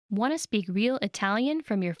Want to speak real Italian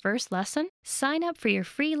from your first lesson? Sign up for your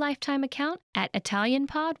free lifetime account at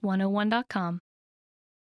ItalianPod101.com.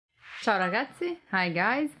 Ciao ragazzi, hi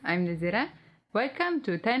guys, I'm Desiree. Welcome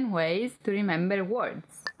to 10 Ways to Remember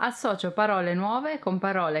Words. Associo parole nuove con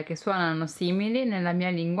parole che suonano simili nella mia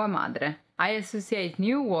lingua madre. I associate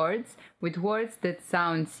new words with words that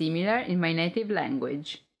sound similar in my native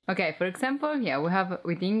language. Okay, for example, we have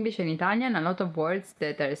with English and Italian a lot of words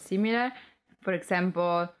that are similar. For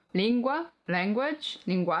example, lingua, language,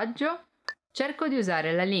 linguaggio. Cerco di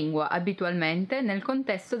usare la lingua abitualmente nel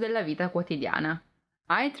contesto della vita quotidiana.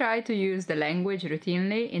 I try to use the language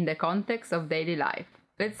routinely in the context of daily life.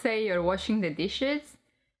 Let's say you're washing the dishes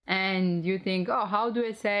and you think, oh, how do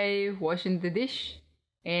I say washing the dish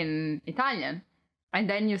in Italian? And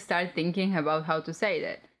then you start thinking about how to say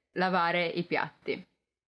that. Lavare i piatti.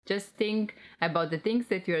 Just think about the things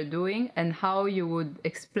that you're doing and how you would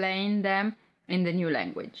explain them in the new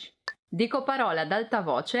language. Dico parole ad alta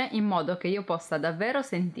voce in modo che io possa davvero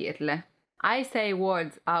sentirle. I say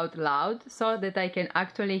words out loud so that I can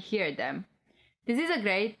actually hear them. This is a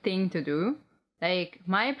great thing to do. Like,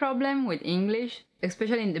 my problem with English,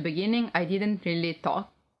 especially in the beginning, I didn't really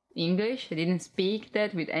talk English. I didn't speak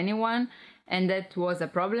that with anyone. And that was a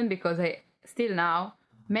problem because still now,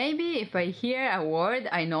 maybe if I hear a word,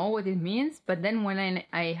 I know what it means. But then when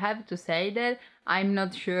I have to say that, I'm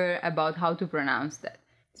not sure about how to pronounce that.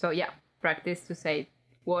 So yeah, practice to say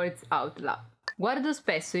words out loud. Guardo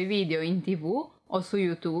spesso i video in TV o su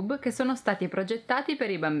YouTube che sono stati progettati per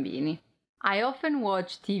i bambini. I often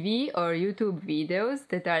watch TV or YouTube videos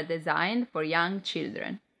that are designed for young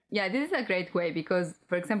children. Yeah, this is a great way because,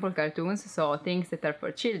 for example, cartoons, so things that are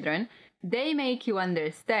for children, they make you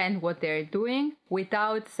understand what they're doing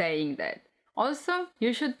without saying that. Also,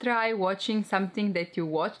 you should try watching something that you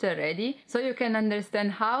watched already so you can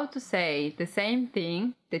understand how to say the same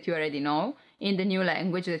thing that you already know in the new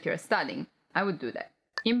language that you're studying. I would do that.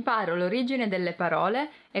 Imparo l'origine delle parole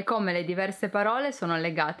e come le diverse parole sono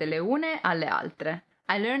legate le une alle altre.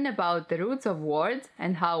 I learn about the roots of words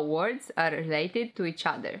and how words are related to each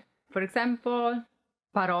other. For example,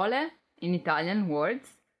 parole in Italian words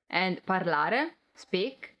and parlare,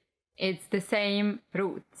 speak, it's the same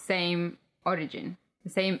root, same origin, the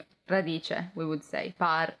same radice, we would say.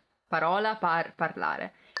 Parola,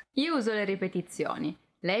 parlare. Io uso le ripetizioni.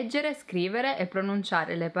 Leggere, scrivere e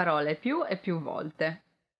pronunciare le parole più e più volte.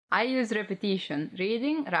 I use repetition,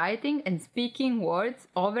 reading, writing and speaking words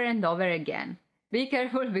over and over again. Be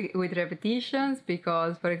careful with repetitions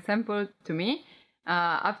because, for example, to me,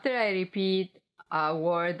 after I repeat a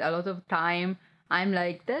word a lot of time, I'm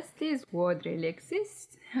like, does this word really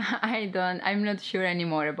exist? I'm not sure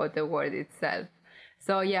anymore about the word itself.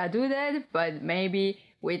 So yeah, do that, but maybe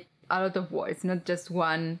with a lot of words, not just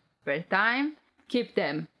one per time. Keep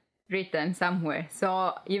them written somewhere,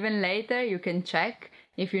 so even later you can check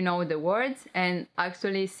if you know the words and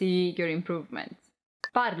actually see your improvements.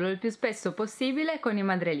 Parlo il più spesso possibile con i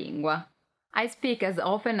madrelingua. I speak as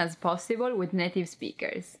often as possible with native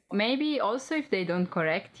speakers. Maybe also if they don't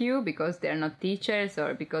correct you because they're not teachers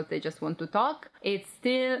or because they just want to talk, it's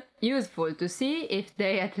still useful to see if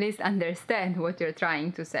they at least understand what you're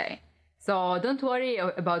trying to say. So don't worry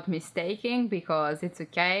about mistaking because it's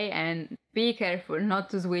okay, and be careful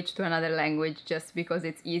not to switch to another language just because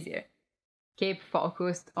it's easier. Keep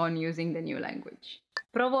focused on using the new language.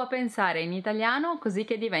 Provo a pensare in italiano così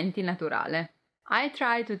che diventi naturale. I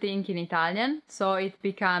try to think in Italian so it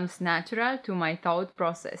becomes natural to my thought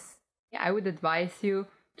process. I would advise you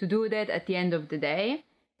to do that at the end of the day,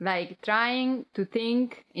 like trying to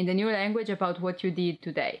think in the new language about what you did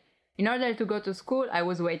today. In order to go to school, I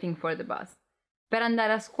was waiting for the bus. Per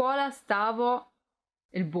andare a scuola stavo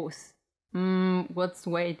il bus. What's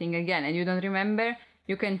waiting again? And you don't remember?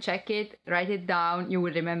 You can check it, write it down, you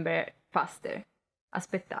will remember faster.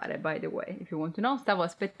 Aspettare, by the way, if you want to know. Stavo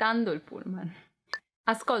aspettando il pullman.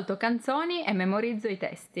 Ascolto canzoni e memorizzo i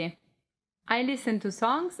testi. I listen to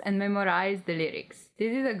songs and memorize the lyrics.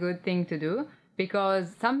 This is a good thing to do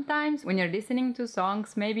because sometimes when you're listening to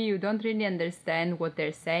songs, maybe you don't really understand what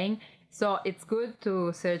they're saying, so it's good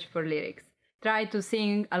to search for lyrics. Try to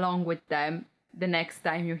sing along with them the next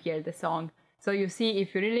time you hear the song, so you see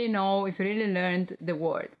if you really know, if you really learned the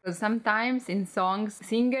word. Because sometimes in songs,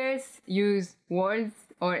 singers use words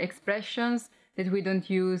or expressions that we don't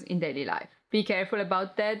use in daily life. Be careful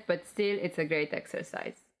about that, but still it's a great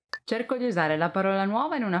exercise. Cerco di usare la parola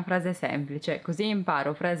nuova in una frase semplice, così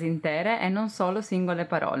imparo frasi intere e non solo singole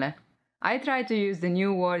parole. I try to use the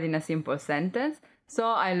new word in a simple sentence, so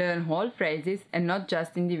I learn whole phrases and not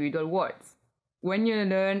just individual words. When you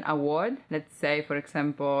learn a word, let's say for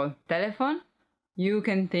example telephone, You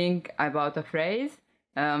can think about a phrase.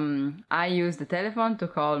 I use the telephone to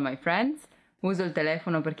call my friends. Uso il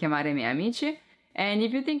telefono per chiamare i miei amici. And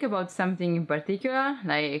if you think about something in particular,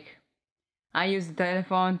 like I use the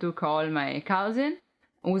telephone to call my cousin.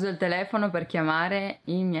 Uso il telefono per chiamare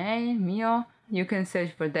il mio. You can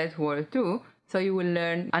search for that word too, so you will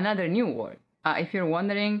learn another new word. If you're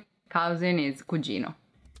wondering, cousin is cugino.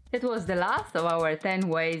 That was the last of our 10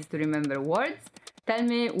 ways to remember words. Tell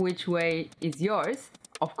me which way is yours.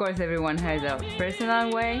 Of course, everyone has a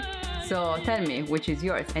personal way, so tell me which is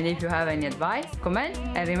yours. And if you have any advice, comment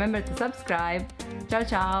and remember to subscribe. Ciao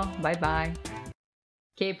ciao, bye bye.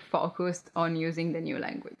 Keep focused on using the new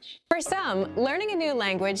language. For some, learning a new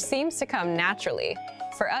language seems to come naturally.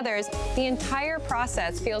 For others, the entire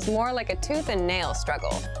process feels more like a tooth and nail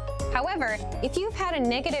struggle. However, if you've had a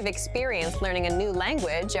negative experience learning a new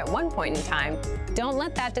language at one point in time, don't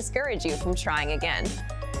let that discourage you from trying again.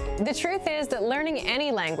 The truth is that learning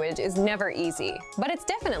any language is never easy, but it's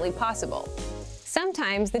definitely possible.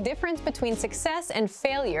 Sometimes the difference between success and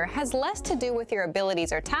failure has less to do with your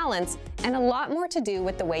abilities or talents and a lot more to do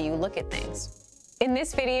with the way you look at things. In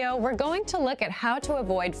this video, we're going to look at how to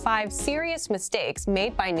avoid 5 serious mistakes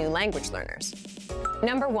made by new language learners.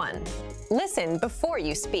 Number 1. Listen before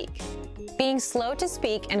you speak. Being slow to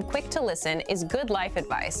speak and quick to listen is good life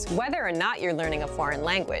advice, whether or not you're learning a foreign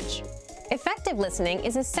language. Effective listening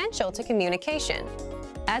is essential to communication.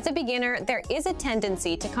 As a beginner, there is a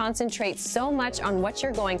tendency to concentrate so much on what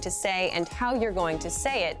you're going to say and how you're going to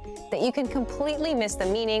say it that you can completely miss the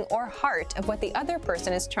meaning or heart of what the other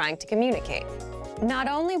person is trying to communicate. Not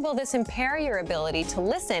only will this impair your ability to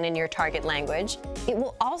listen in your target language, it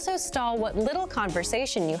will also stall what little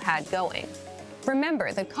conversation you had going.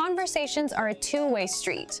 Remember that conversations are a two-way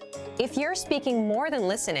street. If you're speaking more than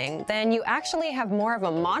listening, then you actually have more of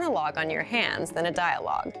a monologue on your hands than a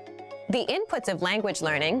dialogue. The inputs of language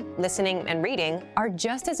learning, listening and reading, are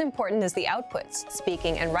just as important as the outputs,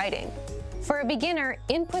 speaking and writing. For a beginner,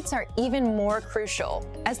 inputs are even more crucial,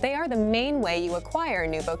 as they are the main way you acquire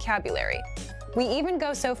new vocabulary. We even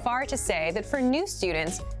go so far to say that for new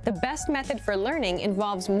students, the best method for learning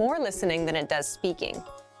involves more listening than it does speaking,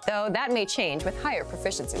 though that may change with higher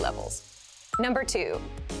proficiency levels. Number 2,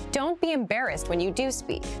 don't be embarrassed when you do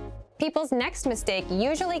speak. People's next mistake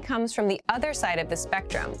usually comes from the other side of the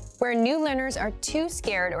spectrum, where new learners are too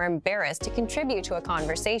scared or embarrassed to contribute to a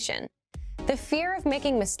conversation. The fear of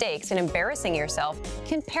making mistakes and embarrassing yourself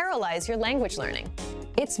can paralyze your language learning.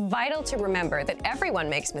 It's vital to remember that everyone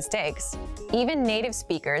makes mistakes. Even native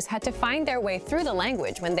speakers had to find their way through the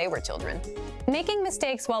language when they were children. Making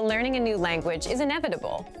mistakes while learning a new language is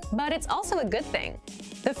inevitable, but it's also a good thing.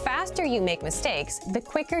 The faster you make mistakes, the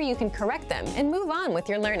quicker you can correct them and move on with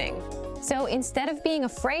your learning. So instead of being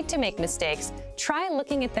afraid to make mistakes, try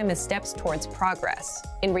looking at them as steps towards progress.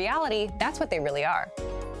 In reality, that's what they really are.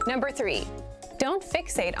 Number 3, don't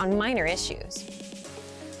fixate on minor issues.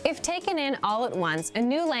 If taken in all at once, a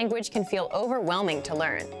new language can feel overwhelming to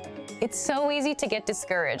learn. It's so easy to get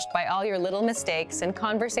discouraged by all your little mistakes and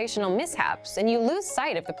conversational mishaps, and you lose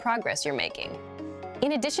sight of the progress you're making.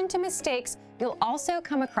 In addition to mistakes, you'll also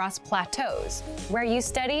come across plateaus, where you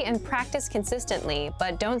study and practice consistently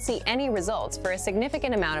but don't see any results for a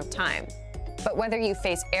significant amount of time. But whether you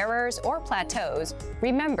face errors or plateaus,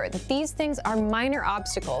 remember that these things are minor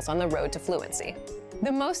obstacles on the road to fluency.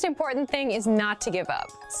 The most important thing is not to give up.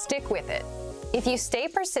 Stick with it. If you stay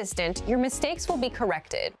persistent, your mistakes will be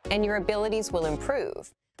corrected and your abilities will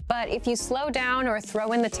improve. But if you slow down or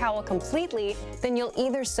throw in the towel completely, then you'll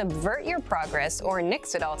either subvert your progress or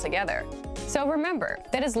nix it altogether. So remember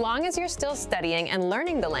that as long as you're still studying and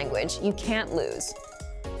learning the language, you can't lose.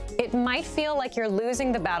 It might feel like you're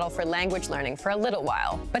losing the battle for language learning for a little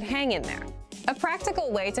while, but hang in there. A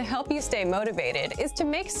practical way to help you stay motivated is to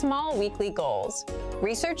make small weekly goals.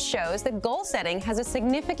 Research shows that goal setting has a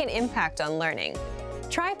significant impact on learning.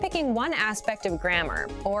 Try picking one aspect of grammar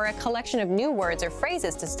or a collection of new words or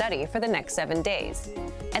phrases to study for the next 7 days.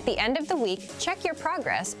 At the end of the week, check your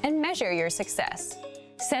progress and measure your success.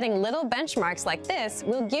 Setting little benchmarks like this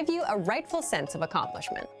will give you a rightful sense of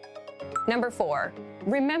accomplishment. Number 4,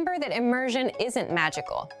 remember that immersion isn't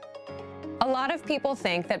magical. A lot of people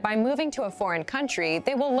think that by moving to a foreign country,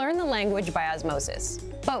 they will learn the language by osmosis.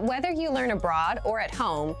 But whether you learn abroad or at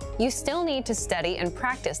home, you still need to study and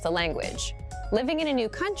practice the language. Living in a new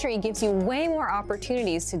country gives you way more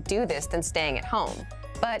opportunities to do this than staying at home.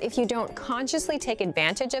 But if you don't consciously take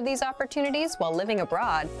advantage of these opportunities while living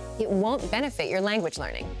abroad, it won't benefit your language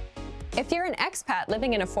learning. If you're an expat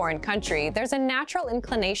living in a foreign country, there's a natural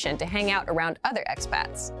inclination to hang out around other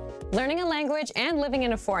expats. Learning a language and living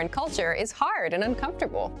in a foreign culture is hard and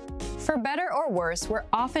uncomfortable. For better or worse, we're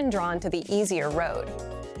often drawn to the easier road.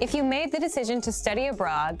 If you made the decision to study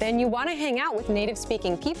abroad, then you want to hang out with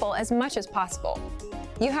native-speaking people as much as possible.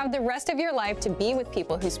 You have the rest of your life to be with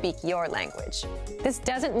people who speak your language. This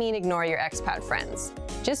doesn't mean ignore your expat friends.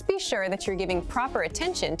 Just be sure that you're giving proper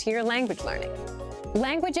attention to your language learning.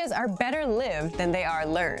 Languages are better lived than they are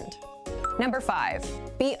learned. Number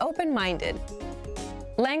 5, be open-minded.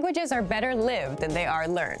 Languages are better lived than they are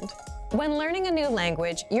learned. When learning a new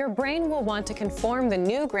language, your brain will want to conform the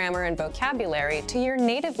new grammar and vocabulary to your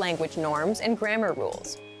native language norms and grammar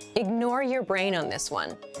rules. Ignore your brain on this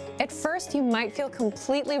one. At first, you might feel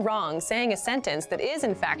completely wrong saying a sentence that is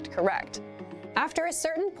in fact correct. After a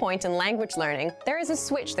certain point in language learning, there is a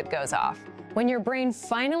switch that goes off, when your brain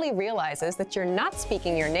finally realizes that you're not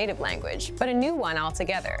speaking your native language, but a new one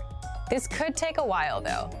altogether. This could take a while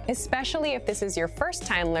though, especially if this is your first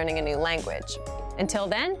time learning a new language. Until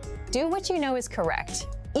then, do what you know is correct,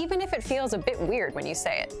 even if it feels a bit weird when you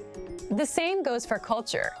say it. The same goes for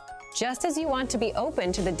culture. Just as you want to be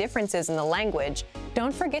open to the differences in the language,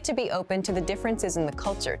 don't forget to be open to the differences in the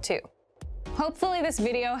culture too. Hopefully this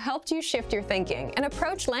video helped you shift your thinking and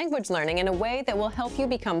approach language learning in a way that will help you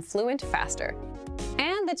become fluent faster.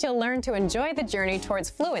 And that you'll learn to enjoy the journey towards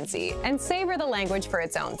fluency and savor the language for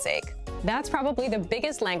its own sake. That's probably the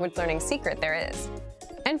biggest language learning secret there is.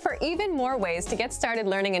 And for even more ways to get started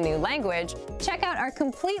learning a new language, check out our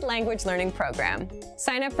complete language learning program.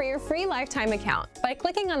 Sign up for your free lifetime account by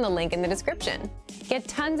clicking on the link in the description. Get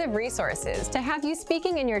tons of resources to have you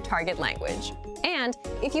speaking in your target language. And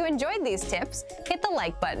if you enjoyed these tips, hit the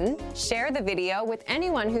like button, share the video with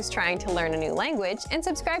anyone who's trying to learn a new language, and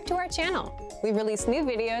subscribe to our channel. We release new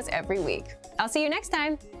videos every week. I'll see you next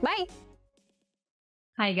time. Bye!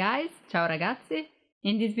 Hi guys, ciao ragazzi!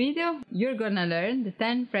 In this video, you're gonna learn the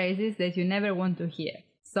 10 phrases that you never want to hear.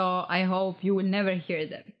 So I hope you will never hear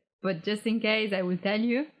them. But just in case, I will tell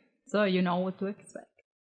you, so you know what to expect.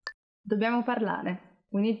 Dobbiamo parlare.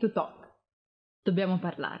 We need to talk. Dobbiamo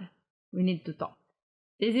parlare. We need to talk.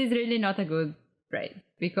 This is really not a good phrase,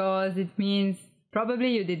 because it means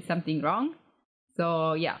probably you did something wrong.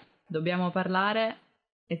 So yeah, dobbiamo parlare,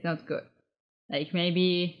 it's not good. Like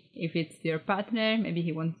maybe if it's your partner, maybe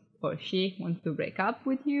he wants or she wants to break up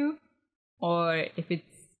with you, or if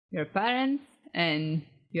it's your parents and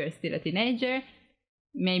you're still a teenager,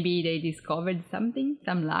 maybe they discovered something,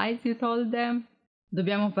 some lies you told them.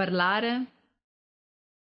 Dobbiamo parlare.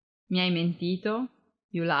 Mi hai mentito.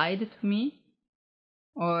 You lied to me.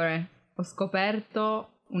 Or ho scoperto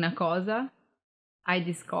una cosa. I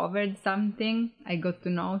discovered something. I got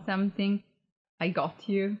to know something. I got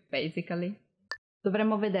you, basically.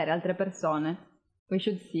 Dovremmo vedere altre persone. We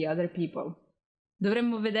should see other people.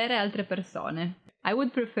 Dovremmo vedere altre persone. I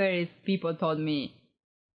would prefer if people told me,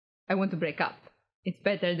 I want to break up. It's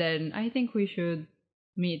better than, I think we should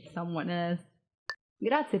meet someone else.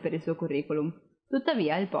 Grazie per il suo curriculum.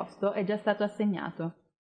 Tuttavia il posto è già stato assegnato.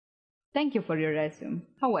 Thank you for your resume.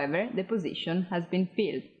 However, the position has been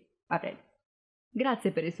filled already.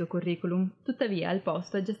 Grazie per il suo curriculum. Tuttavia il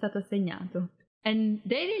posto è già stato assegnato. And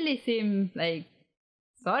they really seem like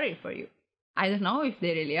sorry for you. I don't know if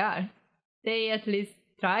they really are. They at least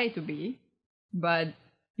try to be, but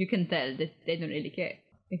you can tell that they don't really care.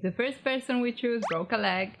 If the first person we choose broke a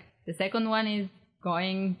leg, the second one is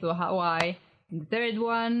going to Hawaii, and the third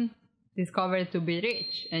one discovered to be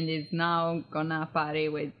rich and is now gonna party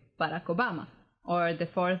with Barack Obama, or the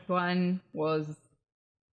fourth one was,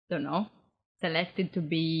 don't know, selected to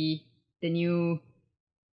be the new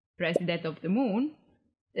president of the moon,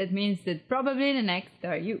 that means that probably the next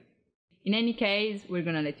are you. In any case, we're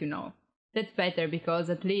gonna let you know. That's better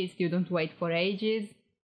because at least you don't wait for ages,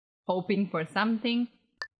 hoping for something.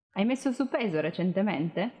 Hai messo su peso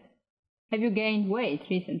recentemente? Have you gained weight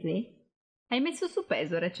recently? Hai messo su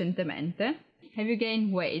peso recentemente? Have you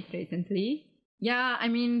gained weight recently? Yeah, I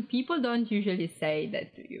mean, people don't usually say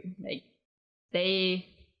that to you. Like, they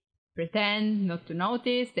pretend not to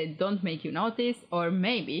notice, they don't make you notice, or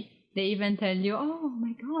maybe they even tell you, oh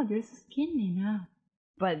my god, you're so skinny now.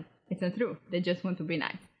 But it's not true, they just want to be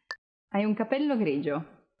nice. Hai un capello grigio.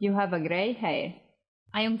 You have a grey hair.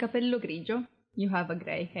 Hai un capello grigio. You have a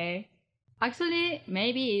grey hair. Actually,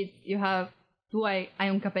 maybe it's hai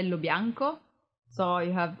un capello bianco, so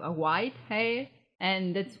you have a white hair,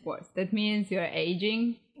 and that's worse. That means you're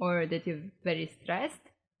aging or that you're very stressed.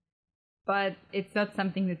 But it's not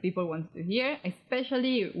something that people want to hear,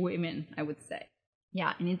 especially women, I would say.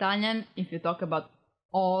 Yeah, in Italian, if you talk about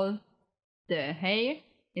all the hair,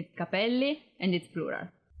 it's capelli and it's plural.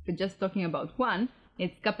 If you're just talking about one,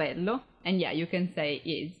 it's capello, and yeah, you can say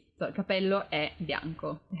is. So capello è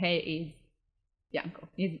bianco, the hair is bianco,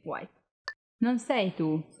 is white. Non sei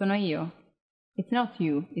tu, sono io. It's not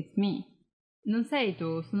you, it's me. Non sei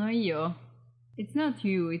tu, sono io. It's not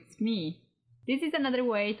you, it's me. This is another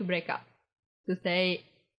way to break up. To say,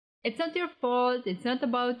 it's not your fault, it's not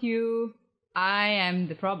about you, I am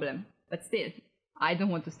the problem. But still, I don't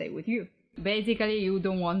want to stay with you. Basically, you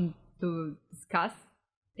don't want to discuss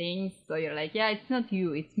things, so you're like, yeah, it's not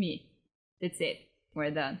you, it's me. That's it,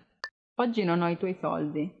 we're done. Oggi non ho I tuoi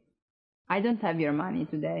soldi. I don't have your money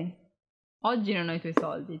today. Oggi non ho I tuoi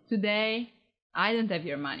soldi. Today, I don't have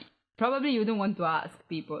your money. Probably you don't want to ask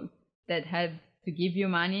people that have to give you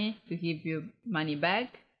money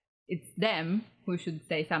back. It's them who should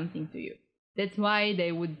say something to you. That's why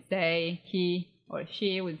they would say, he or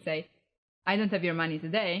she would say, I don't have your money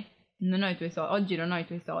today. Non ho I tuoi soldi. Oggi non ho I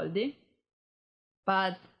tuoi soldi.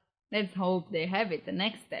 But let's hope they have it the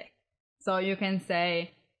next day. So you can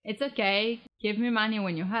say, it's okay, give me money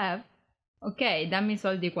when you have. Ok, dammi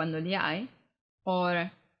soldi quando li hai.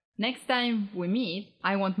 Or, next time we meet,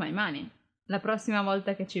 I want my money. La prossima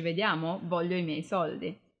volta che ci vediamo, voglio I miei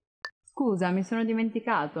soldi. Scusa, mi sono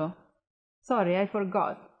dimenticato. Sorry, I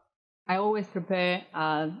forgot. I always prepare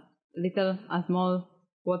a small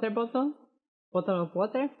water bottle of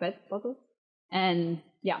water, pet bottle. And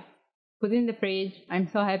yeah, put it in the fridge. I'm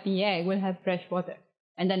so happy, yeah, I will have fresh water.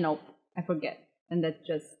 And then nope, I forget. And that's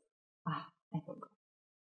just, I forgot.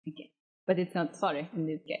 Okay. But it's not sorry in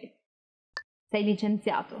this case. Sei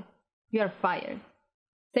licenziato. You are fired.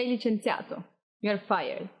 Sei licenziato. You are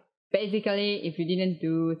fired. Basically, if you didn't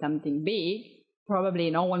do something big, probably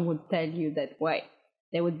no one would tell you that way.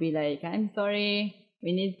 They would be like, I'm sorry,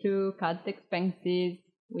 we need to cut expenses,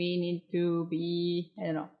 we need to be,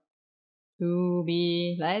 to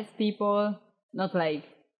be less people. Not like,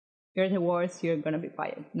 you're the worst, you're gonna be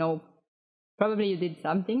fired. No. Probably you did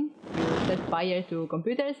something. You set fire to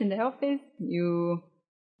computers in the office. You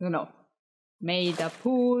made a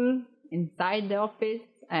pool inside the office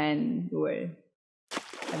and you were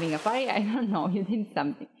having a fire. I don't know, you did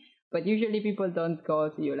something. But usually people don't go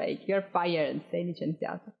to you like, you're fired, sei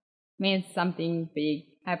licenziato. Means something big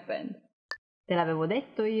happened. Te l'avevo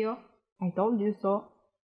detto io, I told you so.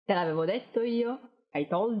 Te l'avevo detto io, I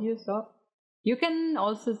told you so. You can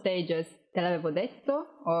also say just te l'avevo detto,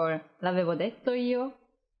 or l'avevo detto io,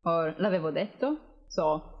 or l'avevo detto.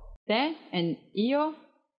 So, te and io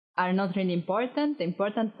are not really important. The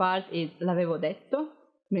important part is l'avevo detto,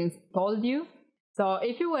 means told you. So,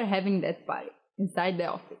 if you were having that party inside the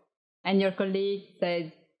office, and your colleague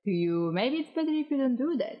says to you, maybe it's better if you don't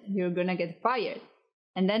do that, you're gonna get fired.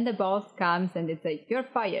 And then the boss comes and they say, you're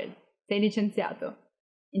fired, sei licenziato.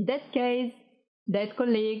 In that case, that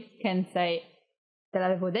colleague can say, te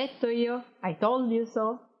l'avevo detto io, I told you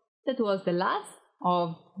so. That was the last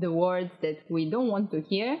of the words that we don't want to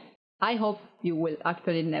hear. I hope you will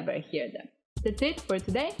actually never hear them. That's it for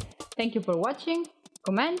today. Thank you for watching.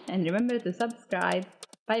 Comment and remember to subscribe.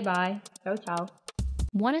 Bye bye. Ciao ciao.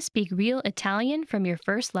 Want to speak real Italian from your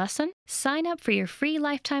first lesson? Sign up for your free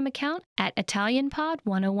lifetime account at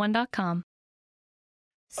ItalianPod101.com.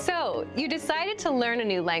 So, you decided to learn a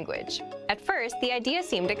new language. At first, the idea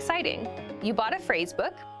seemed exciting. You bought a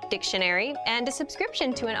phrasebook, dictionary, and a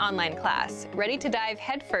subscription to an online class, ready to dive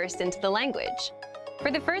headfirst into the language.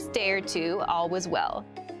 For the first day or two, all was well.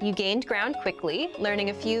 You gained ground quickly, learning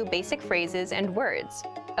a few basic phrases and words.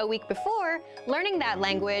 A week before, learning that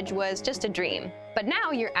language was just a dream, but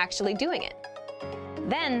now you're actually doing it.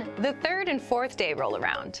 Then, the third and fourth day roll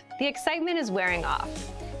around. The excitement is wearing off.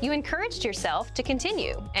 You encouraged yourself to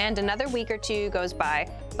continue, and another week or two goes by,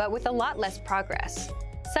 but with a lot less progress.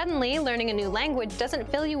 Suddenly, learning a new language doesn't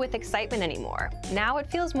fill you with excitement anymore. Now it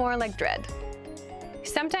feels more like dread.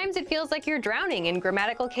 Sometimes it feels like you're drowning in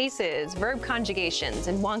grammatical cases, verb conjugations,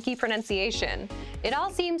 and wonky pronunciation. It all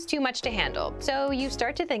seems too much to handle, so you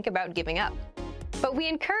start to think about giving up. But we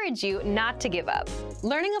encourage you not to give up.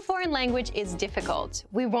 Learning a foreign language is difficult.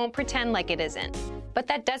 We won't pretend like it isn't. But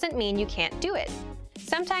that doesn't mean you can't do it.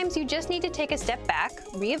 Sometimes you just need to take a step back,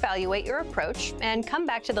 reevaluate your approach, and come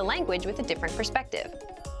back to the language with a different perspective.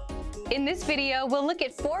 In this video, we'll look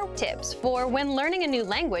at 4 tips for when learning a new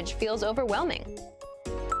language feels overwhelming.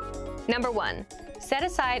 Number 1, set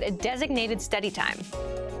aside a designated study time.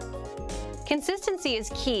 Consistency is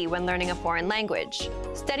key when learning a foreign language.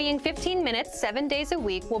 Studying 15 minutes 7 days a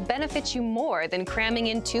week will benefit you more than cramming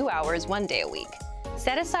in 2 hours 1 day a week.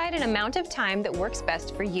 Set aside an amount of time that works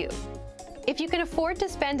best for you. If you can afford to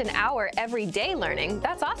spend an hour every day learning,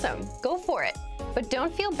 that's awesome. Go for it. But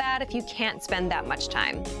don't feel bad if you can't spend that much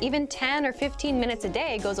time. Even 10 or 15 minutes a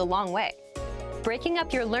day goes a long way. Breaking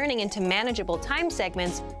up your learning into manageable time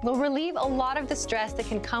segments will relieve a lot of the stress that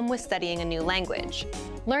can come with studying a new language.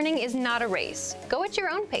 Learning is not a race. Go at your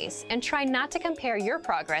own pace and try not to compare your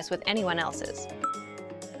progress with anyone else's.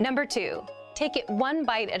 Number 2, take it one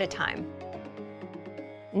bite at a time.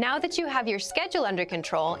 Now that you have your schedule under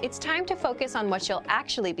control, it's time to focus on what you'll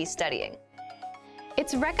actually be studying.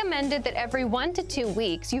 It's recommended that every 1 to 2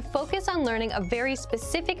 weeks you focus on learning a very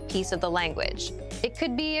specific piece of the language. It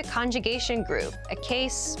could be a conjugation group, a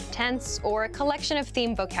case, tense, or a collection of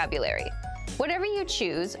theme vocabulary. Whatever you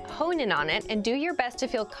choose, hone in on it and do your best to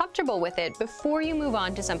feel comfortable with it before you move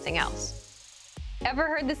on to something else. Ever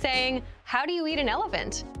heard the saying, "How do you eat an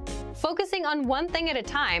elephant?" Focusing on one thing at a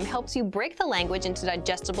time helps you break the language into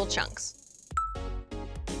digestible chunks.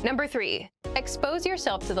 Number 3, expose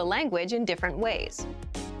yourself to the language in different ways.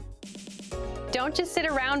 Don't just sit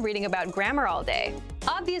around reading about grammar all day.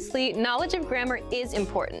 Obviously, knowledge of grammar is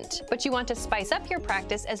important, but you want to spice up your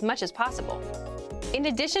practice as much as possible. In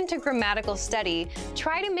addition to grammatical study,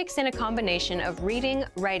 try to mix in a combination of reading,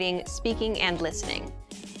 writing, speaking, and listening.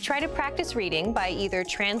 Try to practice reading by either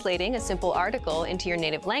translating a simple article into your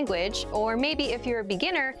native language, or maybe if you're a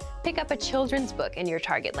beginner, pick up a children's book in your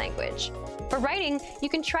target language. For writing, you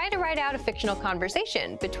can try to write out a fictional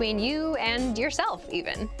conversation between you and yourself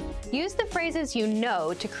even. Use the phrases you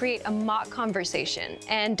know to create a mock conversation,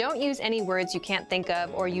 and don't use any words you can't think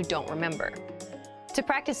of or you don't remember. To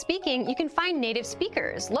practice speaking, you can find native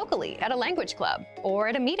speakers locally at a language club or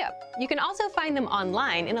at a meetup. You can also find them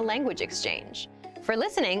online in a language exchange. For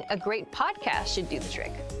listening, a great podcast should do the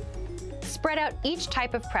trick. Spread out each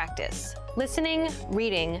type of practice, listening,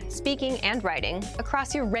 reading, speaking, and writing,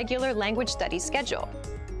 across your regular language study schedule.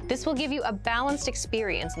 This will give you a balanced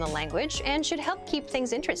experience in the language and should help keep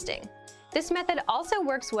things interesting. This method also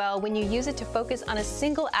works well when you use it to focus on a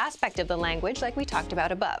single aspect of the language like we talked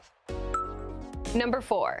about above. Number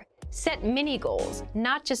 4, set mini goals,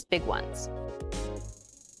 not just big ones.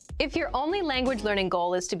 If your only language learning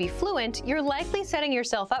goal is to be fluent, you're likely setting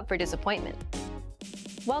yourself up for disappointment.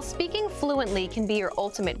 While speaking fluently can be your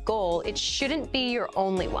ultimate goal, it shouldn't be your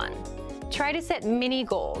only one. Try to set mini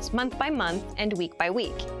goals month by month and week by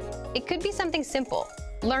week. It could be something simple.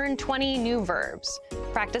 Learn 20 new verbs,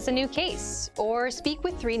 practice a new case, or speak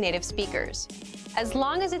with 3 native speakers. As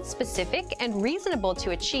long as it's specific and reasonable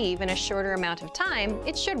to achieve in a shorter amount of time,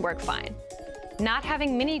 it should work fine. Not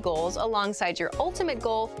having mini goals alongside your ultimate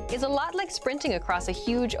goal is a lot like sprinting across a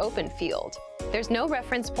huge open field. There's no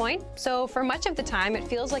reference point, so for much of the time it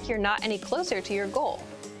feels like you're not any closer to your goal.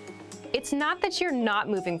 It's not that you're not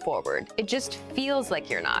moving forward, it just feels like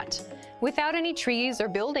you're not. Without any trees or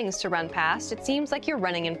buildings to run past, it seems like you're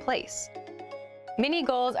running in place. Mini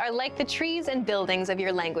goals are like the trees and buildings of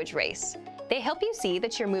your language race. They help you see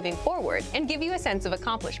that you're moving forward and give you a sense of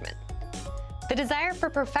accomplishment. The desire for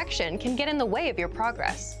perfection can get in the way of your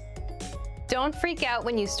progress. Don't freak out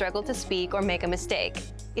when you struggle to speak or make a mistake.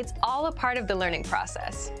 It's all a part of the learning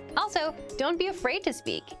process. Also, don't be afraid to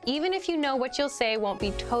speak, even if you know what you'll say won't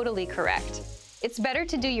be totally correct. It's better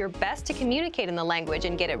to do your best to communicate in the language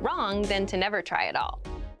and get it wrong than to never try at all.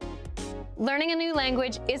 Learning a new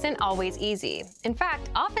language isn't always easy. In fact,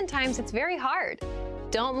 oftentimes it's very hard.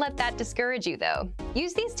 Don't let that discourage you, though.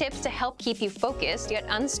 Use these tips to help keep you focused yet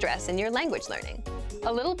unstressed in your language learning.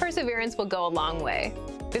 A little perseverance will go a long way.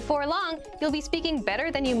 Before long, you'll be speaking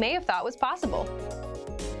better than you may have thought was possible.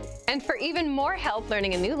 And for even more help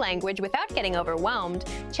learning a new language without getting overwhelmed,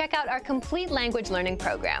 check out our complete language learning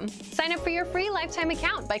program. Sign up for your free lifetime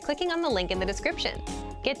account by clicking on the link in the description.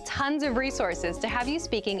 Get tons of resources to have you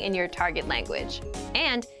speaking in your target language.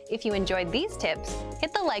 And if you enjoyed these tips,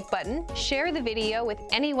 hit the like button, share the video with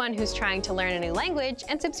anyone who's trying to learn a new language,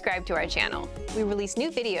 and subscribe to our channel. We release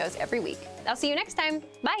new videos every week. I'll see you next time.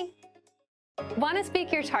 Bye! Want to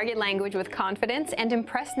speak your target language with confidence and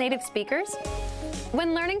impress native speakers?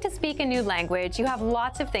 When learning to speak a new language, you have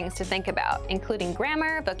lots of things to think about, including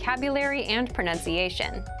grammar, vocabulary, and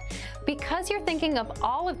pronunciation. Because you're thinking of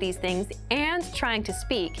all of these things and trying to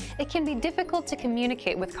speak, it can be difficult to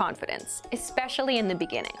communicate with confidence, especially in the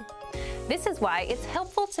beginning. This is why it's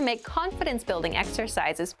helpful to make confidence-building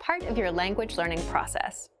exercises part of your language learning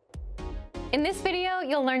process. In this video,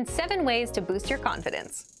 you'll learn 7 ways to boost your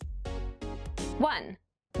confidence. 1.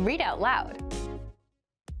 Read out loud.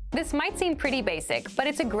 This might seem pretty basic, but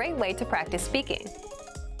it's a great way to practice speaking.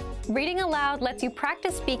 Reading aloud lets you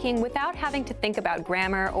practice speaking without having to think about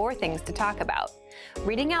grammar or things to talk about.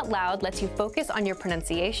 Reading out loud lets you focus on your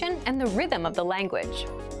pronunciation and the rhythm of the language.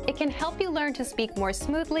 It can help you learn to speak more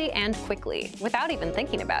smoothly and quickly, without even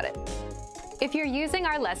thinking about it. If you're using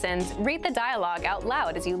our lessons, read the dialogue out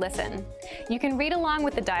loud as you listen. You can read along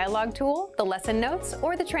with the dialogue tool, the lesson notes,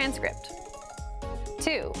 or the transcript.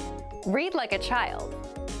 2. Read like a child.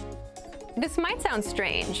 This might sound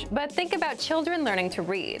strange, but think about children learning to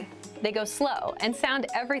read. They go slow and sound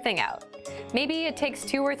everything out. Maybe it takes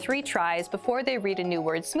 2 or 3 tries before they read a new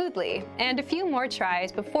word smoothly, and a few more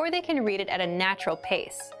tries before they can read it at a natural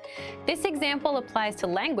pace. This example applies to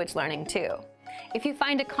language learning too. If you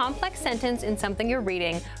find a complex sentence in something you're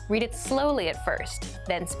reading, read it slowly at first,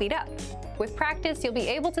 then speed up. With practice, you'll be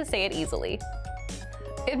able to say it easily.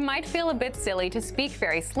 It might feel a bit silly to speak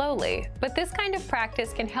very slowly, but this kind of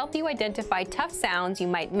practice can help you identify tough sounds you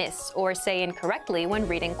might miss or say incorrectly when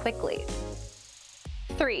reading quickly.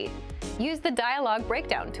 3. Use the dialogue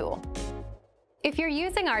breakdown tool. If you're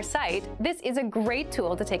using our site, this is a great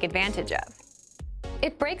tool to take advantage of.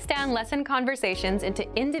 It breaks down lesson conversations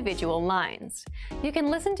into individual lines. You can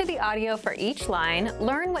listen to the audio for each line,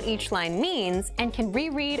 learn what each line means, and can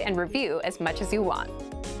reread and review as much as you want.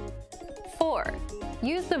 4.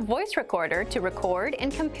 Use the voice recorder to record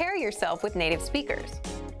and compare yourself with native speakers.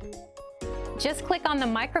 Just click on the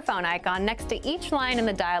microphone icon next to each line in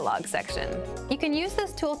the dialogue section. You can use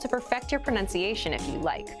this tool to perfect your pronunciation if you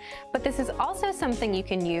like, but this is also something you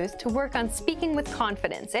can use to work on speaking with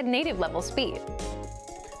confidence at native level speed.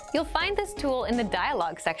 You'll find this tool in the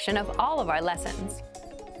dialogue section of all of our lessons.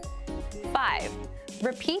 5.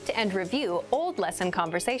 Repeat and review old lesson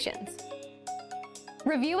conversations.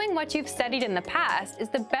 Reviewing what you've studied in the past is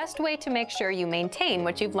the best way to make sure you maintain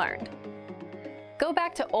what you've learned. Go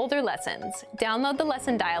back to older lessons, download the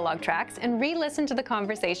lesson dialogue tracks, and re-listen to the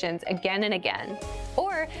conversations again and again.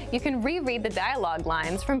 Or you can reread the dialogue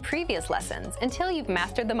lines from previous lessons until you've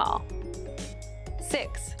mastered them all.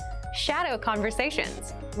 6. Shadow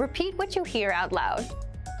conversations. Repeat what you hear out loud.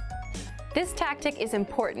 This tactic is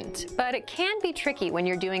important, but it can be tricky when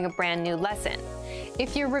you're doing a brand new lesson.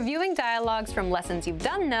 If you're reviewing dialogues from lessons you've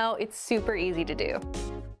done though, it's super easy to do.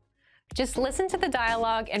 Just listen to the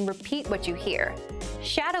dialogue and repeat what you hear.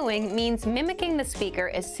 Shadowing means mimicking the speaker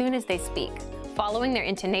as soon as they speak, following their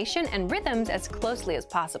intonation and rhythms as closely as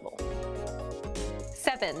possible.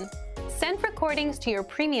 7. Send recordings to your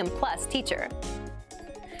Premium Plus teacher.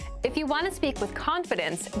 If you want to speak with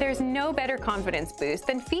confidence, there's no better confidence boost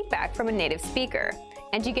than feedback from a native speaker,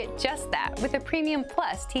 and you get just that with a Premium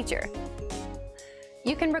Plus teacher.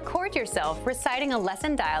 You can record yourself reciting a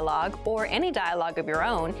lesson dialogue or any dialogue of your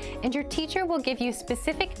own, and your teacher will give you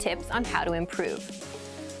specific tips on how to improve.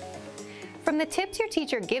 From the tips your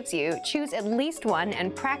teacher gives you, choose at least one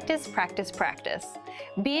and practice, practice, practice.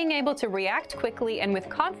 Being able to react quickly and with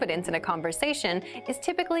confidence in a conversation is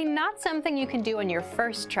typically not something you can do on your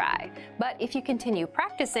first try, but if you continue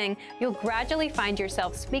practicing, you'll gradually find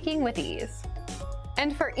yourself speaking with ease.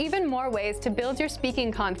 And for even more ways to build your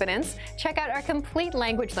speaking confidence, check out our complete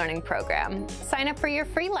language learning program. Sign up for your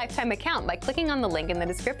free lifetime account by clicking on the link in the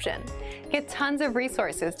description. Get tons of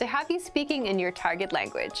resources to have you speaking in your target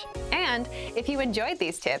language. And if you enjoyed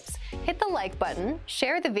these tips, hit the like button,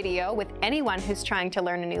 share the video with anyone who's trying to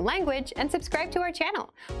learn a new language, and subscribe to our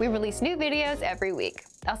channel. We release new videos every week.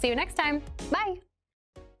 I'll see you next time. Bye!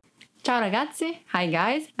 Ciao ragazzi! Hi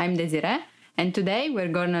guys, I'm Desiree. And today we're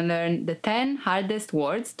gonna learn the 10 hardest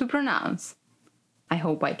words to pronounce. I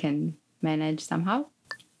hope I can manage somehow.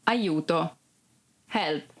 Aiuto,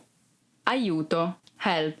 help. Aiuto,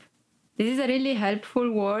 help. This is a really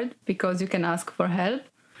helpful word because you can ask for help.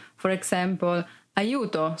 For example,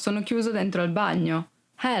 aiuto, sono chiuso dentro al bagno.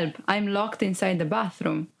 Help, I'm locked inside the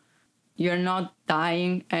bathroom. You're not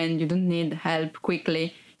dying and you don't need help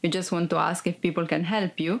quickly. You just want to ask if people can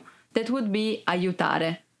help you. That would be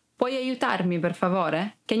aiutare. Puoi aiutarmi per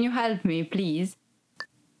favore? Can you help me, please?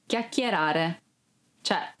 Chiacchierare,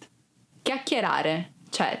 chat. Chiacchierare,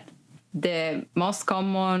 chat. The most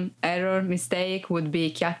common error mistake would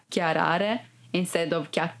be chiacchierare instead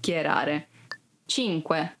of chiacchierare.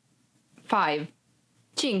 Cinque, 5.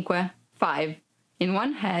 Cinque, 5. In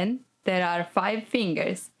one hand, there are 5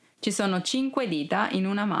 fingers. Ci sono 5 dita in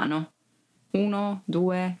una mano. 1,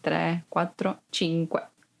 2, 3, 4, 5.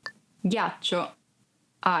 Ghiaccio.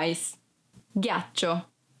 Ice. Ghiaccio.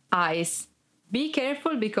 Ice. Be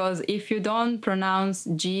careful because if you don't pronounce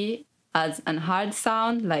G as a hard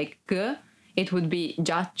sound like G, it would be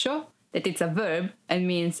giaccio, that it's a verb and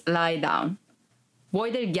means lie down.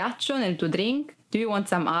 Vuoi del ghiaccio nel tuo drink? Do you want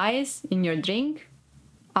some ice in your drink?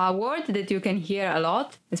 A word that you can hear a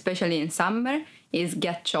lot, especially in summer, is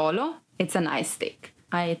ghiacciolo. It's an ice stick.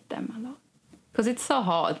 I eat them a lot because it's so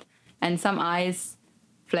hot, and some ice,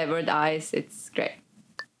 flavored ice, it's great.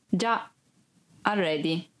 Già,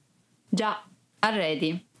 already. Già,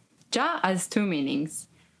 already. Già has two meanings.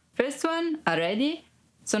 First one, already.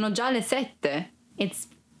 Sono già le 7. It's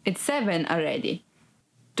 7 already.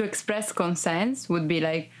 To express consent would be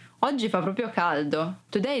like, oggi fa proprio caldo.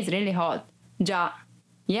 Today is really hot. Già.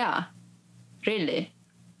 Yeah. Really.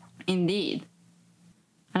 Indeed.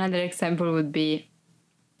 Another example would be,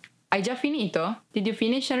 hai già finito? Did you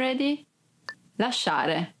finish already?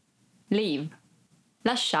 Lasciare. Leave.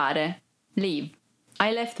 Lasciare. Leave.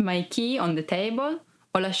 I left my key on the table.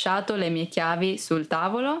 Ho lasciato le mie chiavi sul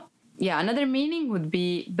tavolo. Yeah, another meaning would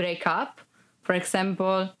be break up. For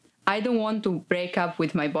example, I don't want to break up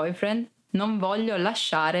with my boyfriend. Non voglio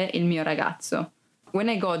lasciare il mio ragazzo. When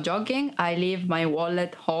I go jogging, I leave my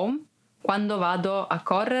wallet home. Quando vado a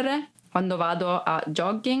correre, quando vado a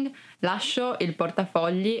jogging, lascio il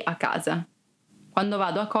portafogli a casa. Quando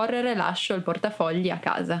vado a correre, lascio il portafogli a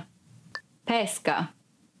casa. Pesca.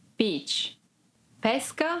 Peach.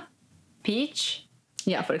 Pesca. Peach.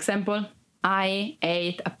 Yeah, for example, I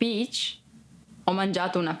ate a peach. Ho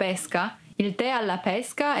mangiato una pesca. Il tè alla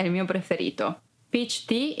pesca è il mio preferito. Peach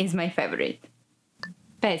tea is my favorite.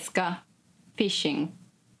 Pesca. Fishing.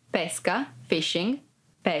 Pesca. Fishing.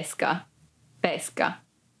 Pesca. Pesca.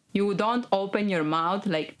 You don't open your mouth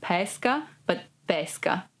like pesca, but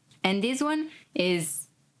pesca. And this one is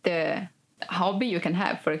the hobby you can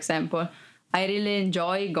have, for example. I really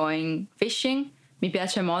enjoy going fishing. Mi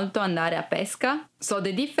piace molto andare a pesca. So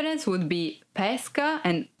the difference would be pesca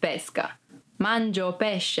and pesca. Mangio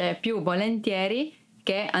pesce più volentieri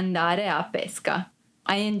che andare a pesca.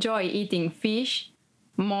 I enjoy eating fish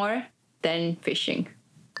more than fishing.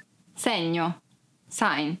 Segno.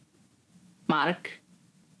 Sign. Mark.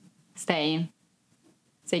 Stain.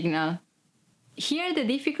 Signal. Here the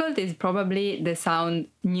difficulty is probably the sound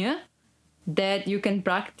ñ that you can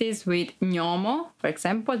practice with gnomo, for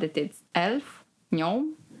example, that it's elf,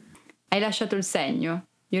 gnome. Hai lasciato il segno.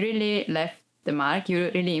 You really left the mark, you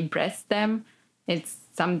really impressed them. It's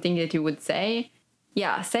something that you would say.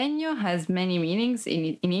 Yeah, segno has many meanings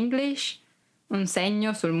in English. Un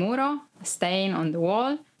segno sul muro, a stain on the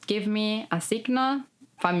wall. Give me a signal,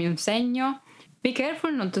 fammi un segno. Be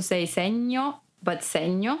careful not to say segno, but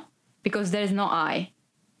segno, because there's no I.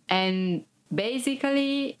 And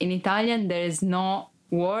basically, in Italian, there is no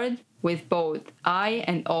word with both I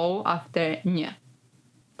and O after ñ.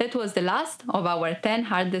 That was the last of our 10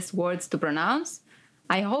 hardest words to pronounce.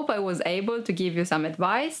 I hope I was able to give you some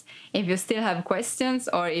advice. If you still have questions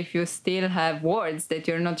or if you still have words that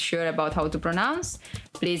you're not sure about how to pronounce,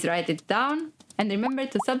 please write it down. And remember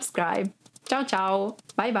to subscribe. Ciao ciao.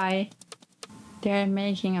 Bye bye. They're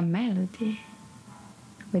making a melody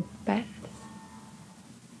with bells.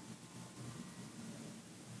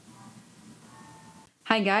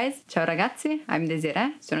 Hi guys, ciao ragazzi, I'm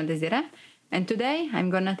Desiree, sono Desiree, and today I'm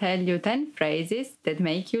gonna tell you 10 phrases that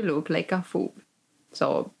make you look like a fool.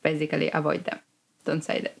 So basically avoid them, don't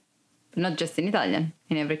say that. But not just in Italian,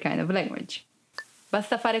 in every kind of language.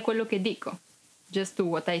 Basta fare quello che dico, just do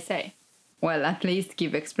what I say. Well, at least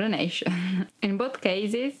give explanation. In both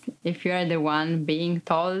cases, if you are the one being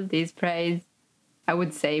told this phrase, I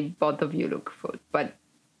would say both of you look fool. But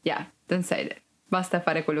yeah, don't say that. Basta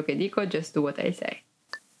fare quello che dico, just do what I say.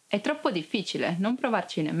 È troppo difficile, non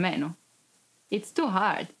provarci nemmeno. It's too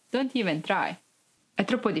hard, don't even try. È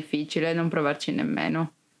troppo difficile, non provarci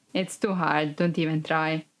nemmeno. It's too hard, don't even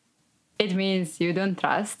try. It means you don't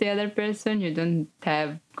trust the other person, you don't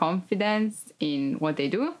have confidence in what they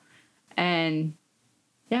do. And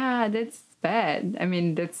yeah, that's bad. I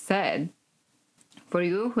mean, that's sad. For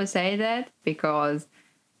you who say that, because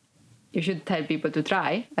you should tell people to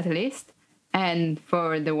try, at least. And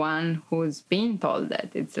for the one who's being told that,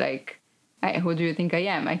 it's like, hey, who do you think I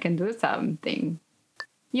am? I can do something.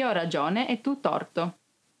 Io ho ragione e tu torto.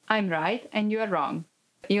 I'm right and you are wrong.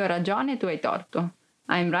 Io ho ragione e tu hai torto.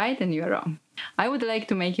 I'm right and you are wrong. I would like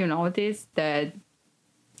to make you notice that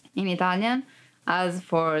in Italian, as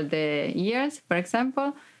for the years, for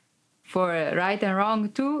example, for right and wrong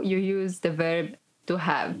too, you use the verb to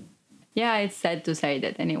have. Yeah, it's sad to say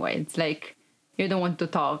that anyway. It's like you don't want to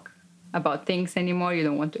talk about things anymore, you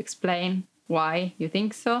don't want to explain why you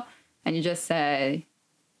think so, and you just say,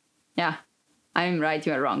 yeah, I'm right,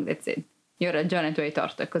 you are wrong, that's it. Io ho ragione, tu hai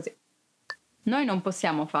torto, è così. Noi non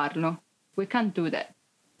possiamo farlo. We can't do that.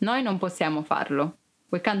 Noi non possiamo farlo.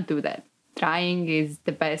 We can't do that. Trying is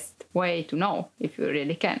the best way to know if you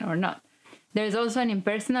really can or not. There's also an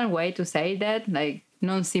impersonal way to say that, like,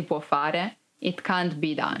 non si può fare, it can't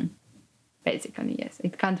be done. Basically, yes,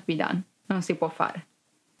 it can't be done. Non si può fare.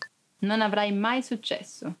 Non avrai mai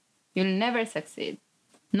successo. You'll never succeed.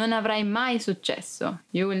 Non avrai mai successo.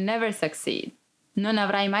 You will never succeed. Non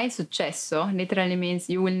avrai mai successo literally means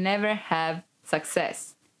you will never have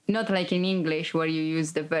success. Not like in English where you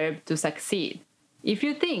use the verb to succeed. If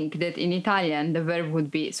you think that in Italian the verb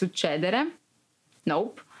would be succedere,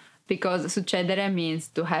 nope, because succedere means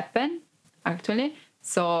to happen, actually.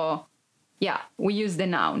 So, yeah, we use the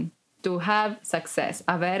noun to have success,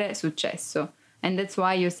 avere successo. And that's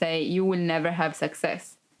why you say you will never have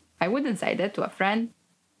success. I wouldn't say that to a friend,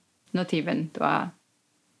 not even to a,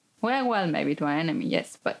 well, maybe to an enemy,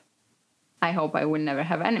 yes, but I hope I will never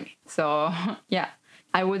have enemy. So, yeah,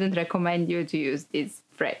 I wouldn't recommend you to use this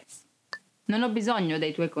phrase. Non ho bisogno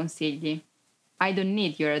dei tuoi consigli. I don't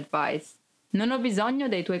need your advice. Non ho bisogno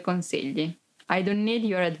dei tuoi consigli. I don't need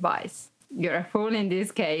your advice. You're a fool in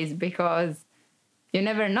this case because you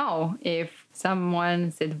never know if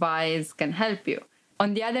someone's advice can help you.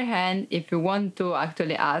 On the other hand, if you want to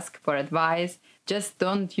actually ask for advice, just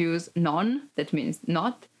don't use non, that means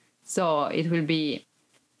not. So it will be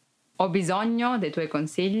ho bisogno dei tuoi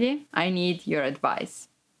consigli. I need your advice.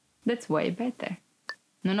 That's way better.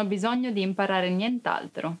 Non ho bisogno di imparare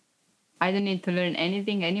nient'altro. I don't need to learn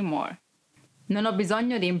anything anymore. Non ho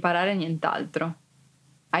bisogno di imparare nient'altro.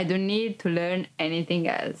 I don't need to learn anything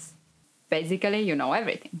else. Basically, you know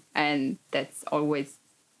everything. And that's always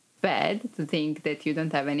bad to think that you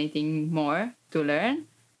don't have anything more to learn.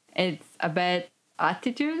 It's a bad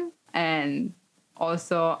attitude and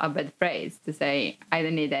also a bad phrase to say, I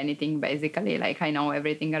don't need anything, basically, like I know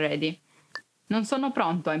everything already. Non sono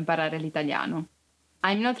pronto a imparare l'italiano.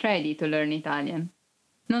 I'm not ready to learn Italian.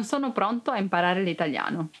 Non sono pronto a imparare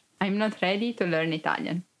l'italiano. I'm not ready to learn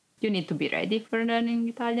Italian. You need to be ready for learning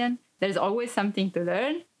Italian. There's always something to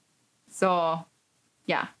learn. So,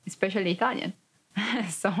 yeah, especially Italian.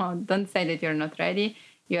 So don't say that you're not ready.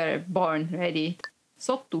 You're born ready.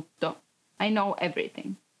 So tutto. I know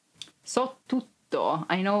everything. So tutto.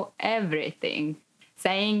 I know everything.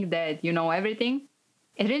 Saying that you know everything,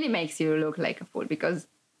 it really makes you look like a fool because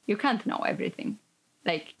you can't know everything.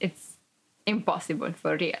 Like, it's impossible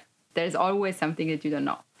for real. There's always something that you don't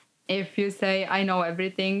know. If you say, I know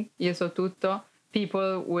everything, io so tutto,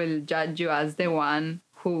 people will judge you as the one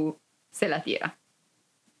who se la tira.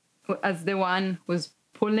 As the one who's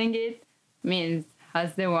pulling it means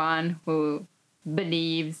as the one who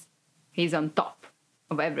believes he's on top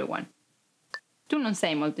of everyone. Tu non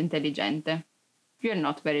sei molto intelligente. You're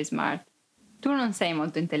not very smart. Tu non sei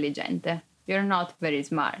molto intelligente. You're not very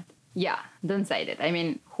smart. Yeah, don't say that. I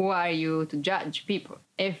mean, who are you to judge people?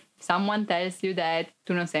 If someone tells you that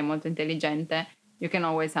tu non sei molto intelligente, you can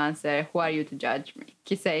always answer, who are you to judge me?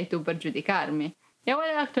 Chi sei tu per giudicarmi? Yeah,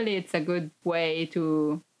 well, actually, it's a good way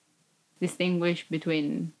to distinguish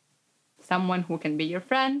between someone who can be your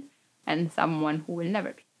friend and someone who will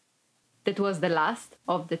never be. That was the last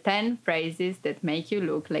of the 10 phrases that make you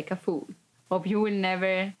look like a fool. Hope you will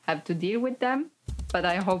never have to deal with them, but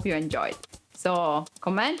I hope you enjoyed. So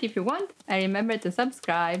comment if you want and remember to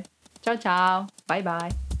subscribe. Ciao ciao, bye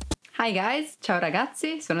bye. Hi guys, ciao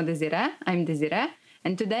ragazzi, sono Desiree, I'm Desiree,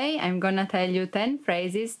 and today I'm gonna tell you 10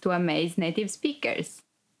 phrases to amaze native speakers.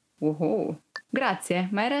 Woohoo! Grazie,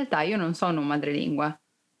 ma in realtà io non sono un madrelingua.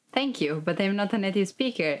 Thank you, but I'm not a native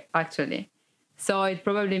speaker, actually. So it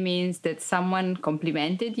probably means that someone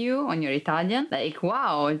complimented you on your Italian. Like,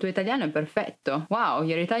 wow, il tuo italiano è perfetto. Wow,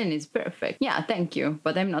 your Italian is perfect. Yeah, thank you,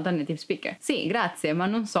 but I'm not a native speaker. Sì, grazie, ma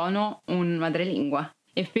non sono un madrelingua.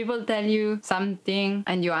 If people tell you something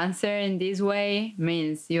and you answer in this way,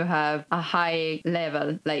 means you have a high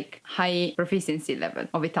level, like high proficiency level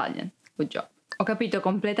of Italian. Good job. Ho capito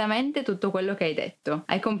completamente tutto quello che hai detto.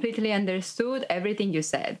 I completely understood everything you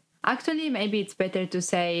said. Actually, maybe it's better to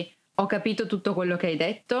say ho capito tutto quello che hai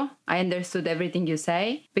detto. I understood everything you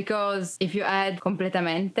say. Because if you add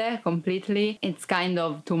completamente, completely, it's kind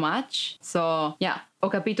of too much. So, yeah, ho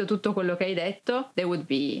capito tutto quello che hai detto. They would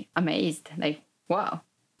be amazed. Like, wow,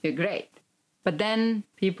 you're great. But then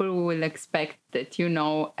people will expect that you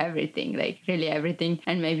know everything, like really everything,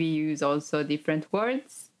 and maybe use also different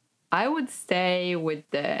words. I would stay with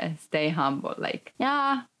the stay humble. Like,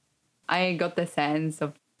 yeah, I got the sense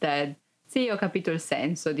of that. Sì, ho capito il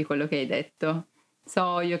senso di quello che hai detto.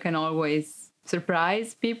 So you can always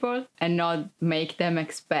surprise people and not make them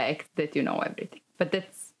expect that you know everything. But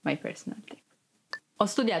that's my personal thing. Ho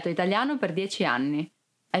studiato italiano per 10 anni.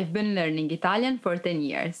 I've been learning Italian for 10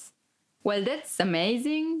 years. Well, that's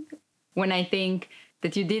amazing when I think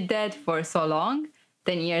that you did that for so long.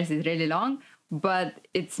 10 years is really long. but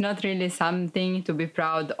it's not really something to be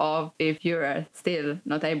proud of if you're still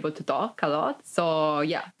not able to talk a lot. So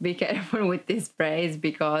yeah, be careful with this phrase,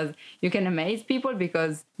 because you can amaze people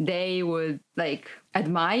because they would like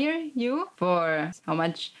admire you for how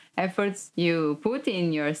much efforts you put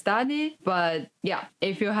in your study. But yeah,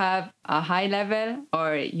 if you have a high level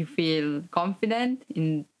or you feel confident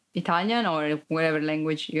in Italian or whatever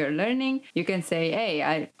language you're learning, you can say,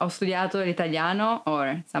 hey, ho studiato l'italiano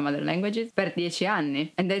or some other languages per 10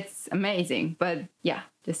 anni. And that's amazing. But yeah,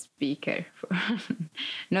 just be careful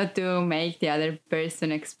not to make the other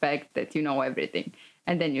person expect that you know everything.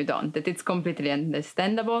 And then you don't. That it's completely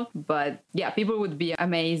understandable. But yeah, people would be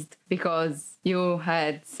amazed because you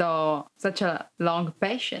had such a long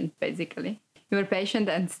patience, basically. You were patient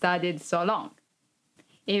and studied so long.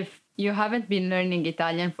 If you haven't been learning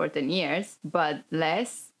Italian for 10 years, but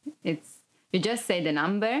less, you just say the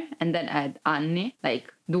number and then add anni,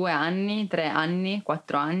 like 2 anni, 3 anni, 4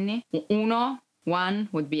 anni. One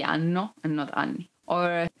would be anno and not anni.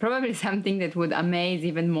 Or probably something that would amaze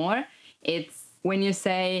even more, it's when you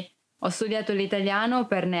say ho studiato l'italiano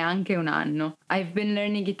per neanche un anno. I've been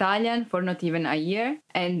learning Italian for not even a year,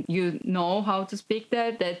 and you know how to speak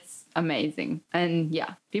that. That's amazing. And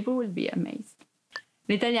yeah, people will be amazed.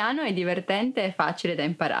 L'italiano è divertente e facile da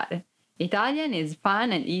imparare. Italian is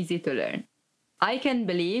fun and easy to learn. I can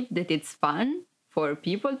believe that it's fun for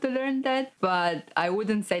people to learn that, but I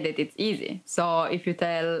wouldn't say that it's easy. So if you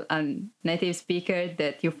tell a native speaker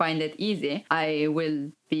that you find it easy, I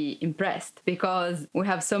will be impressed, because we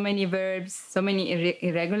have so many verbs, so many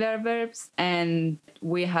irregular verbs, and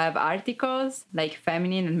we have articles like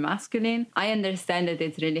feminine and masculine. I understand that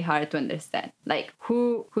it's really hard to understand. Like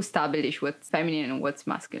who established what's feminine and what's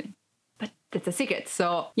masculine? But that's a secret.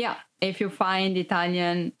 So yeah, if you find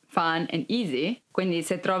Italian fun and easy, quindi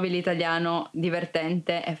se trovi l'italiano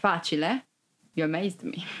divertente e facile, you amazed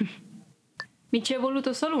me. Mi ci è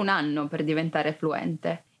voluto solo un anno per diventare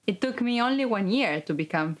fluente. It took me only 1 year to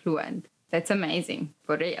become fluent. That's amazing,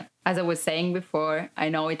 for real. As I was saying before, I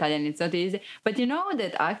know Italian is not easy, but you know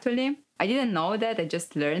that actually, I didn't know that, I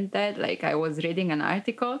just learned that. Like I was reading an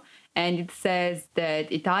article and it says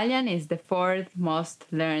that Italian is the 4th most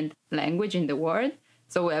learned language in the world.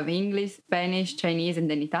 So we have English, Spanish, Chinese, and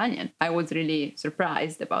then Italian. I was really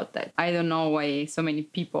surprised about that. I don't know why so many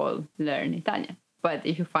people learn Italian. But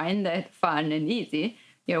if you find that fun and easy,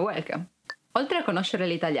 you're welcome. Oltre a conoscere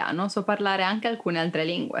l'italiano, so parlare anche alcune altre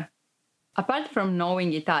lingue. Apart from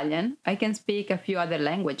knowing Italian, I can speak a few other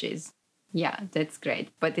languages. Yeah, that's great.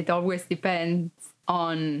 But it always depends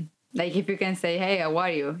on, like, if you can say, hey, how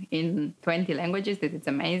are you, in 20 languages, that it's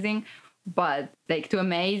amazing. But, like, to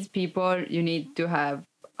amaze people, you need to have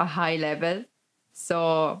a high level.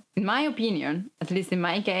 So, in my opinion, at least in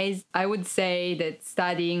my case, I would say that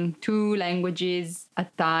studying 2 languages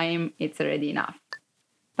at a time, it's already enough.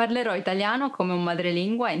 Parlerò italiano come un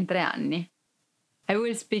madrelingua in 3 anni. I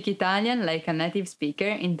will speak Italian like a native speaker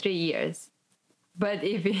in 3 years. But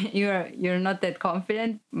if you're not that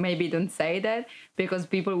confident, maybe don't say that, because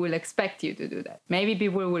people will expect you to do that. Maybe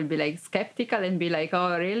people will be like skeptical and be like,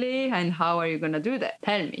 oh, really? And how are you going to do that?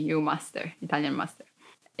 Tell me, you master, Italian master.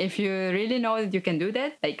 If you really know that you can do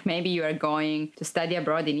that, like maybe you are going to study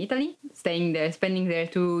abroad in Italy, staying there, spending there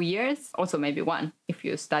 2 years, also maybe 1 if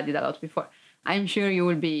you studied a lot before. I'm sure you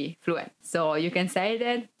will be fluent. So you can say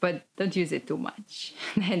that, but don't use it too much.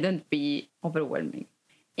 Don't be overwhelming.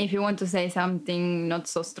 If you want to say something not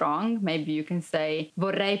so strong, maybe you can say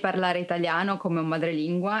vorrei parlare italiano come un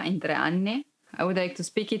madrelingua in 3 anni. I would like to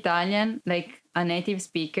speak Italian like a native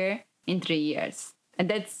speaker in 3 years. And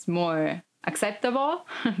that's more acceptable.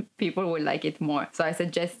 People will like it more. So I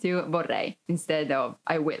suggest you vorrei instead of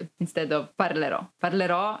I will, instead of parlerò.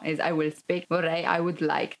 Parlerò is I will speak. Vorrei, I would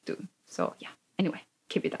like to. So yeah, anyway,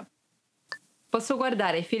 keep it up. Posso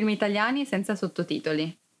guardare film italiani senza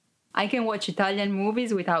sottotitoli. I can watch Italian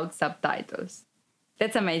movies without subtitles.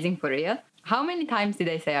 That's amazing for real. How many times did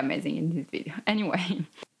I say amazing in this video? Anyway,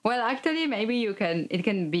 well, actually, maybe it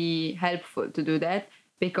can be helpful to do that,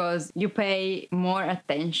 because you pay more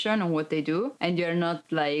attention on what they do and you're not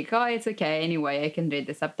like, oh, it's okay, anyway, I can read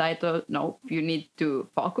the subtitle. No, you need to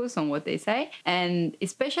focus on what they say. And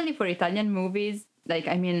especially for Italian movies, like,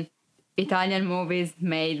 I mean, Italian movies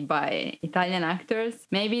made by Italian actors,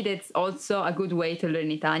 maybe that's also a good way to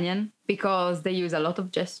learn Italian, because they use a lot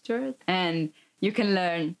of gestures and you can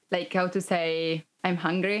learn like how to say I'm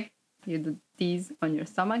hungry. You do these on your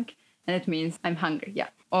stomach and it means I'm hungry, yeah.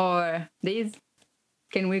 Or these,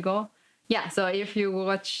 can we go? Yeah, so if you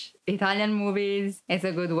watch Italian movies, it's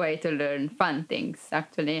a good way to learn fun things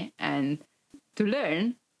actually. And to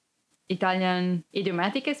learn, Italian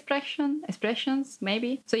idiomatic expressions,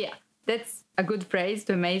 maybe. So yeah, that's a good phrase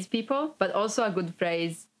to amaze people, but also a good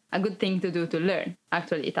phrase, a good thing to do to learn,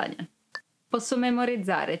 actually, Italian. Posso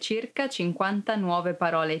memorizzare circa 50 nuove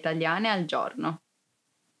parole italiane al giorno.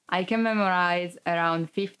 I can memorize around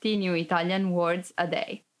 50 new Italian words a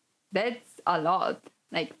day. That's a lot,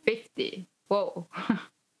 like 50. Whoa.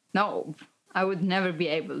 No, I would never be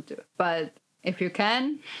able to. But if you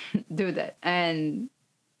can, do that. And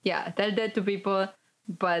yeah, tell that to people.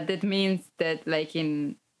 But that means that like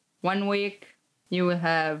in 1 week, you will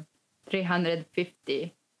have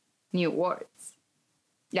 350 new words.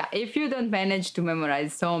 Yeah, if you don't manage to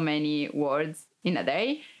memorize so many words in a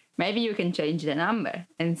day, maybe you can change the number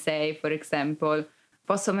and say, for example,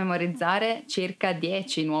 posso memorizzare circa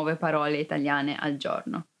 10 nuove parole italiane al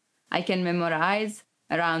giorno. I can memorize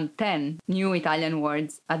around 10 new Italian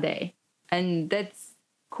words a day. And that's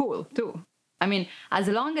cool too. I mean, as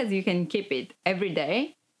long as you can keep it every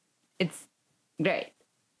day, it's great.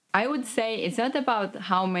 I would say it's not about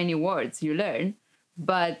how many words you learn,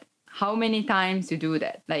 but how many times you do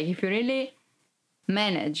that. Like if you really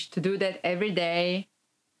manage to do that every day,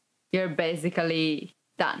 you're basically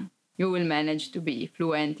done. You will manage to be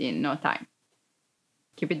fluent in no time.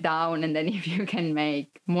 Keep it down, and then if you can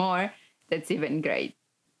make more, that's even great.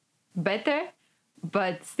 Better,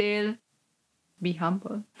 but still be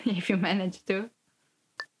humble if you manage to.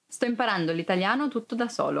 Sto imparando l'italiano tutto da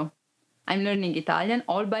solo. I'm learning Italian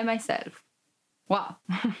all by myself. Wow.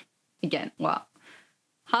 Again, wow.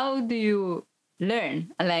 How do you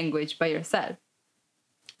learn a language by yourself?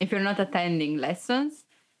 If you're not attending lessons,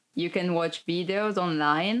 you can watch videos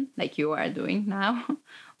online, like you are doing now,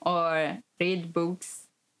 or read books,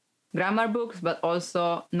 grammar books, but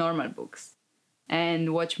also normal books.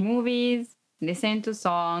 And watch movies, listen to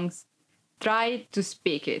songs, try to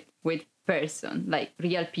speak it with person, like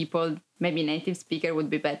real people, maybe native speaker would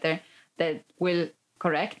be better, that will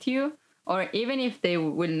correct you, or even if they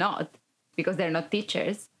will not, because they're not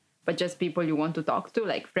teachers, but just people you want to talk to,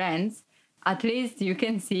 like friends, at least you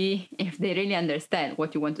can see if they really understand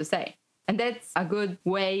what you want to say. And that's a good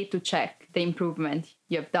way to check the improvement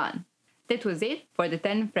you've done. That was it for the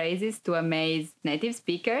 10 phrases to amaze native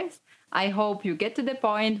speakers. I hope you get to the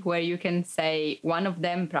point where you can say one of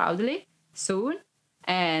them proudly soon,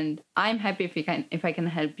 and I'm happy if I can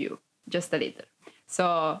help you just a little.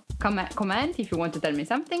 So comment if you want to tell me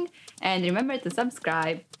something, and remember to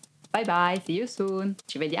subscribe. Bye bye, see you soon.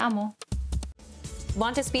 Ci vediamo.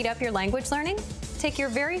 Want to speed up your language learning? Take your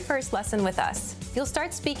very first lesson with us. You'll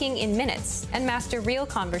start speaking in minutes and master real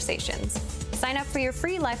conversations. Sign up for your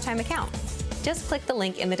free lifetime account. Just click the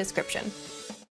link in the description.